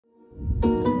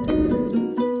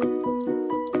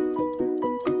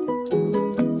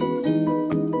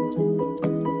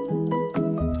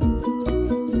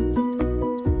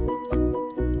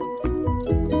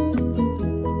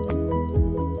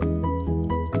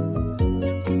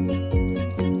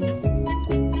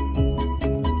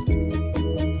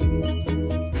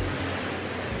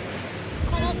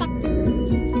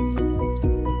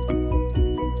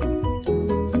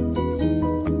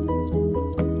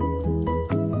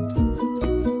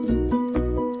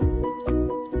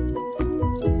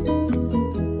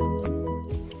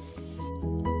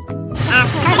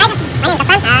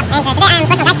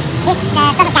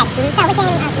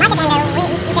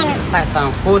buy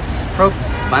some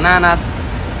fruits, bananas,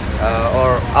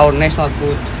 or our national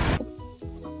food.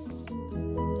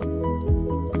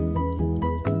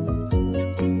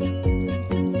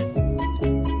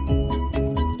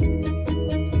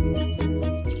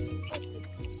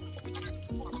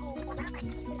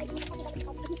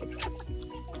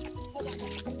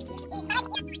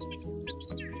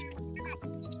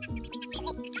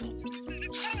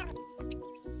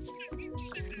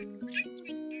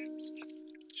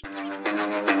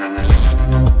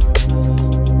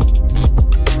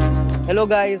 Hello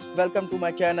guys, welcome to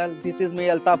my channel. This is me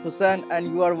Altaf Hussain and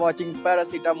you are watching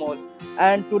Paracetamol.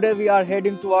 And today we are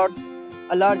heading towards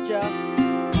Ala-archa.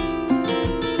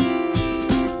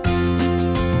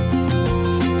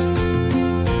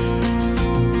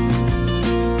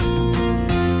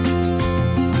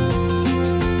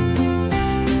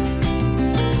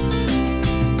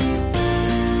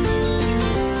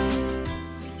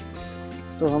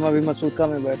 तो हम अभी मसूका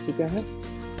में बैठ चुके हैं।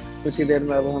 कुछ ही देर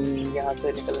में अब हम यहाँ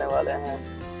से निकलने वाले हैं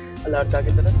Ala-archa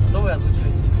की तरफ। Что вы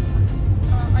озвучиваете?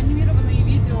 Анимированные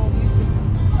видео в YouTube.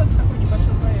 Ну, это такой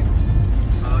небольшой проект.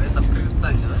 Это в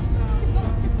Кыргызстане, да? Ну,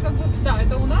 как бы, да,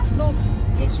 это у нас, но...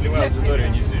 Ну, целевая аудитория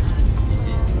не здесь.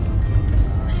 Здесь.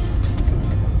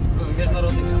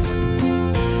 Международный компания.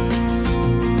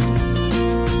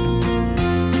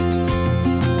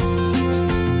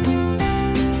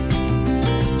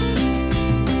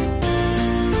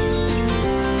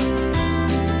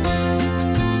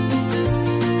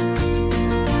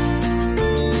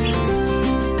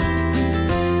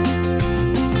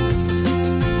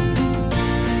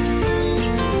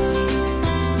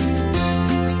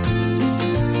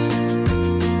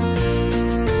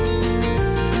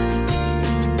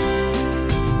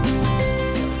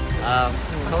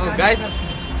 Hello guys,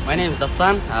 my name is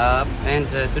Hassan and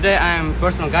today I am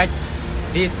personal guide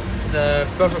this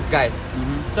perfect guys.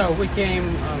 So we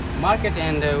came market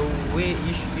and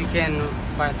you can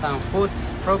buy some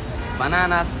fruits,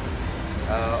 bananas,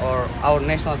 or our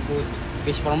national food,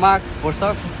 bishkek,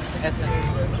 porsak, etc.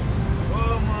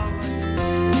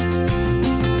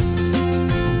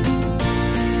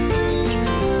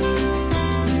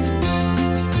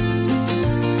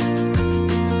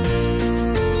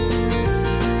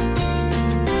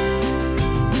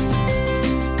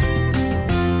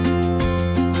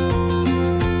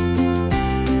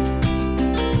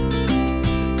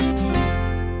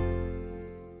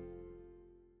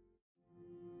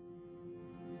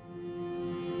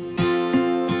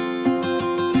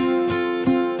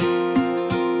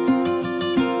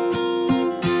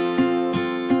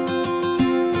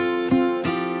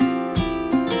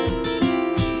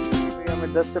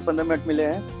 हमें 10 से 15 minute मिले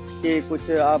हैं कि कुछ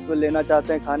आप लेना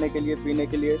चाहते हैं खाने के लिए, पीने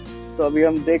के लिए। तो अभी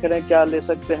हम देख रहे हैं क्या ले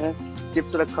सकते हैं।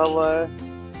 चिप्स रखा हुआ है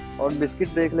और बिस्किट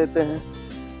देख लेते हैं।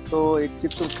 तो एक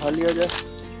चिप्स उठा लिया जाए।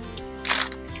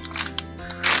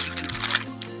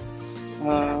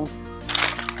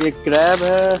 एक क्रैब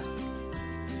है,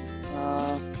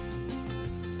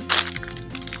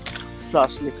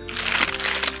 सासलिक।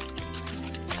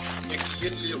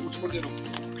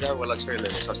 क्या वाला अच्छा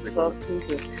लगेगा सासलिक वाला?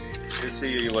 जैसे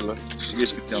ये वाला ये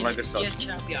इसकी चना के साथ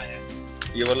अच्छा भी आया है।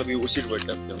 ये वाला भी उसी रेट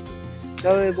का है।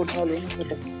 चलो एक उठा लो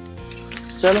ना।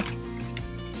 चलो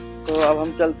तो अब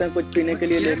हम चलते हैं, कुछ पीने के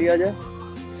लिए ले लिया जाए।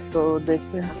 तो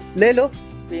देखते हैं, ले लो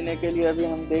पीने के लिए। अभी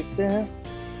हम देखते हैं,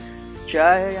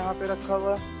 चाय है यहाँ पे रखा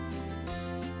हुआ।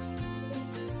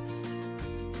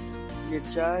 ये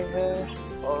चाय है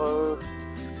और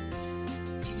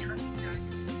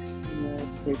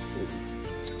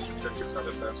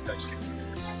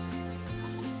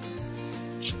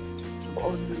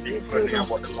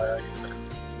बॉटल लाया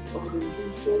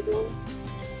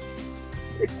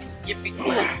ये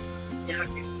यहाँ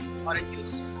के ऑरेंज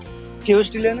जूस।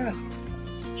 फ्यूज टी लेना,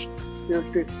 फ्यूज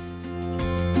टी।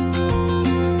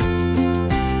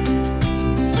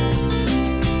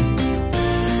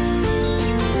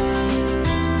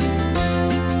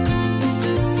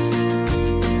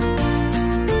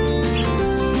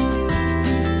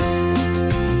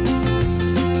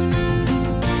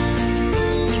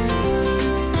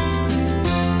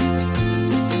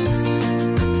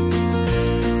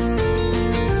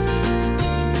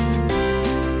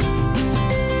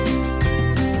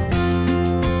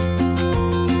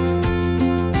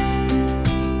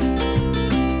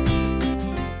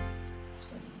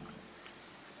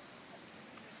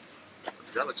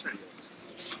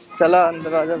 चला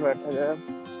अंदर आजा, बैठा जाए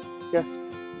क्या।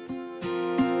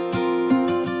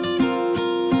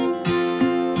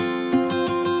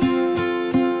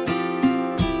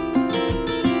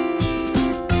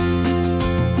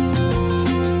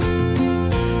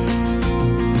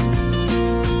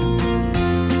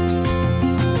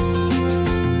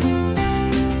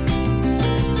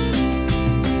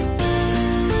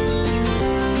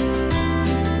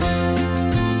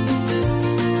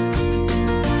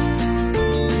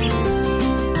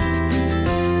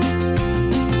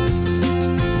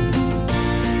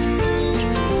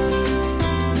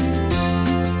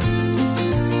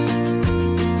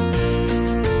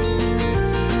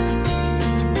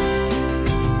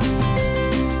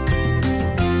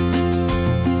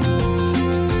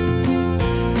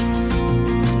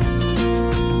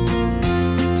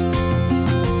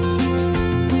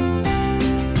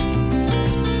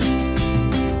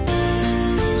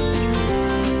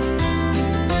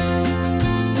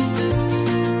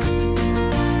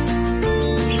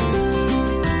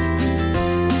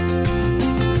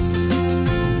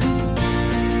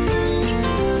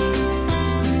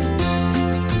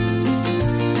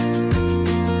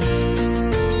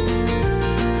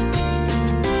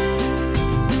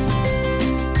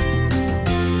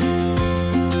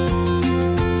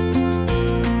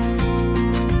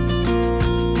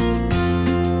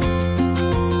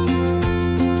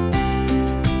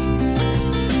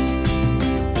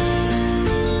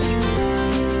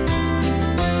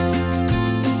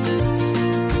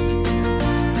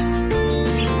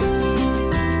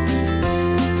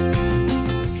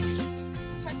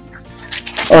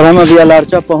 और हम अभी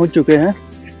अला-archa पहुंच चुके हैं।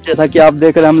 जैसा कि आप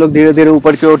देख रहे हैं हम लोग धीरे धीरे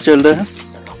ऊपर की ओर चल रहे हैं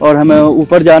और हमें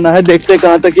ऊपर जाना है। देखते हैं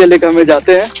कहाँ तक ये लेकर हमें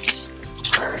जाते हैं,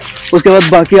 उसके बाद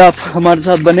बाकी आप हमारे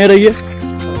साथ बने रहिए।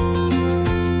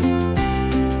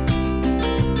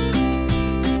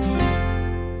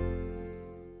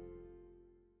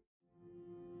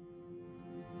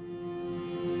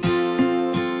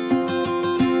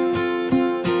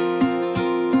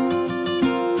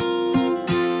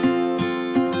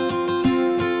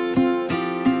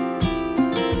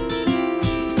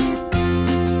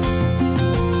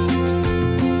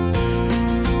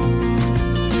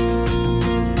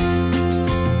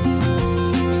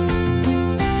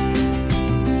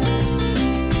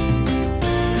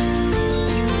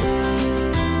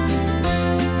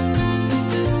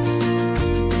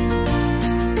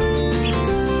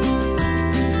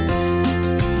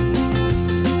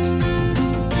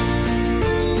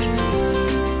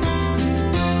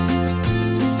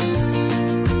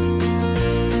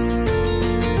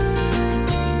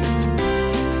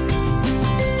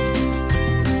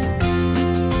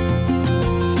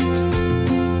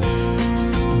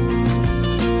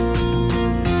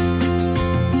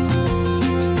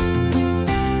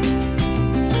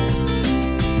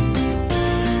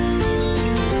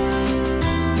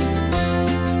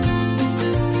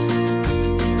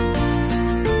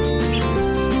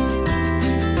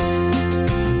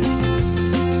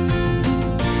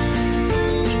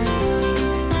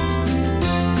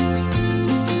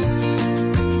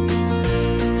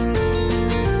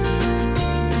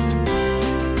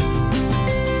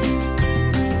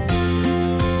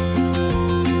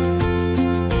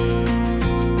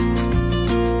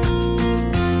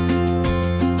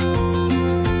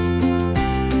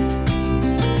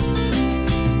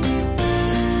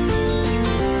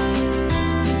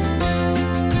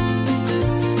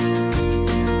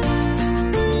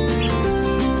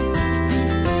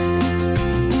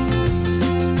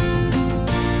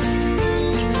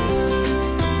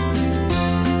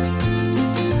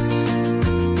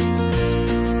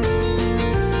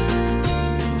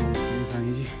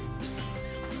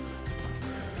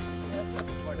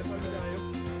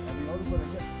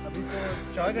 अभी तो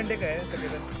 4 घंटे का है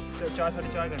तकरीबन, 4 साढ़े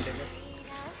 4 घंटे का।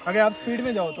 अगर आप स्पीड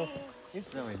में जाओ तो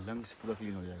भाई लंग्स पूरा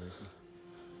क्लीन हो जाएगा इसमें।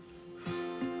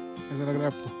 कैसा लग रहा है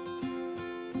आपको?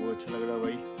 वो अच्छा लग रहा है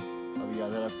भाई। अभी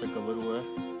आधा रास्ता कवर हुआ है।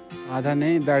 आधा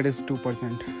नहीं, दैट इज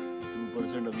 2%।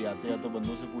 2% अभी आते हैं तो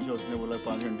बंदों से पूछा, उसने बोला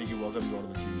 5 घंटे की वॉक अभी और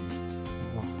बची हुई है।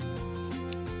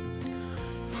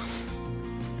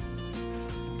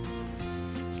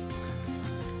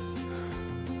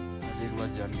 एक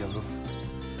बात जान गया ब्रो,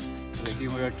 ट्रैकिंग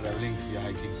वगैरह ट्रैवलिंग या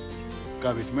हाइकिंग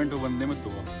कमिटमेंट हो बंदे में तो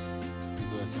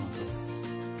ऐसे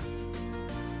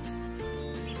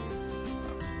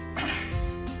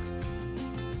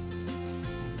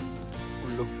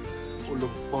मतलब उन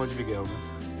लोग पहुंच भी गए होंगे।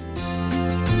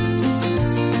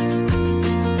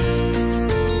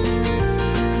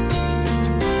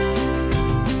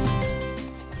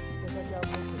 जैसा कि आप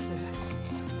देख सकते हैं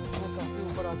मैं काफ़ी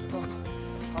ऊपर आ चुका हूँ।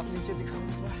 आप नीचे दिखाओ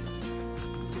एक बार।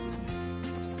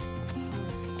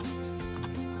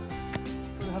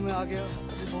 और हमें आगे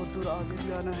अभी बहुत दूर आगे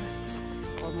भी आना है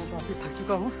और मैं काफ़ी थक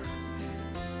चुका हूँ,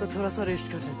 तो थोड़ा सा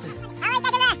रेस्ट कर लेते हैं।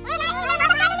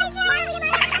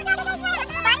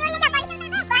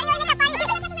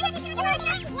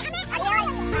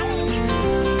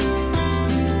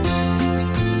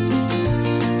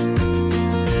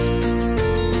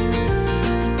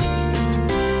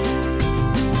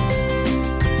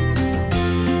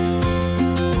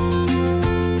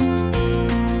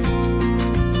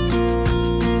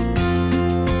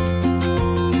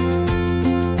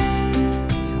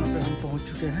 यहाँ पे हम पहुँच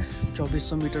चुके हैं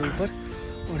 2400 मीटर ऊपर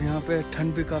और यहाँ पे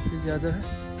ठंड भी काफ़ी ज़्यादा है।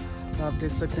 आप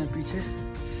देख सकते हैं पीछे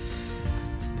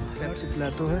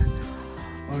प्लेटो है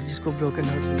और जिसको ब्रोकन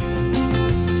हार्ट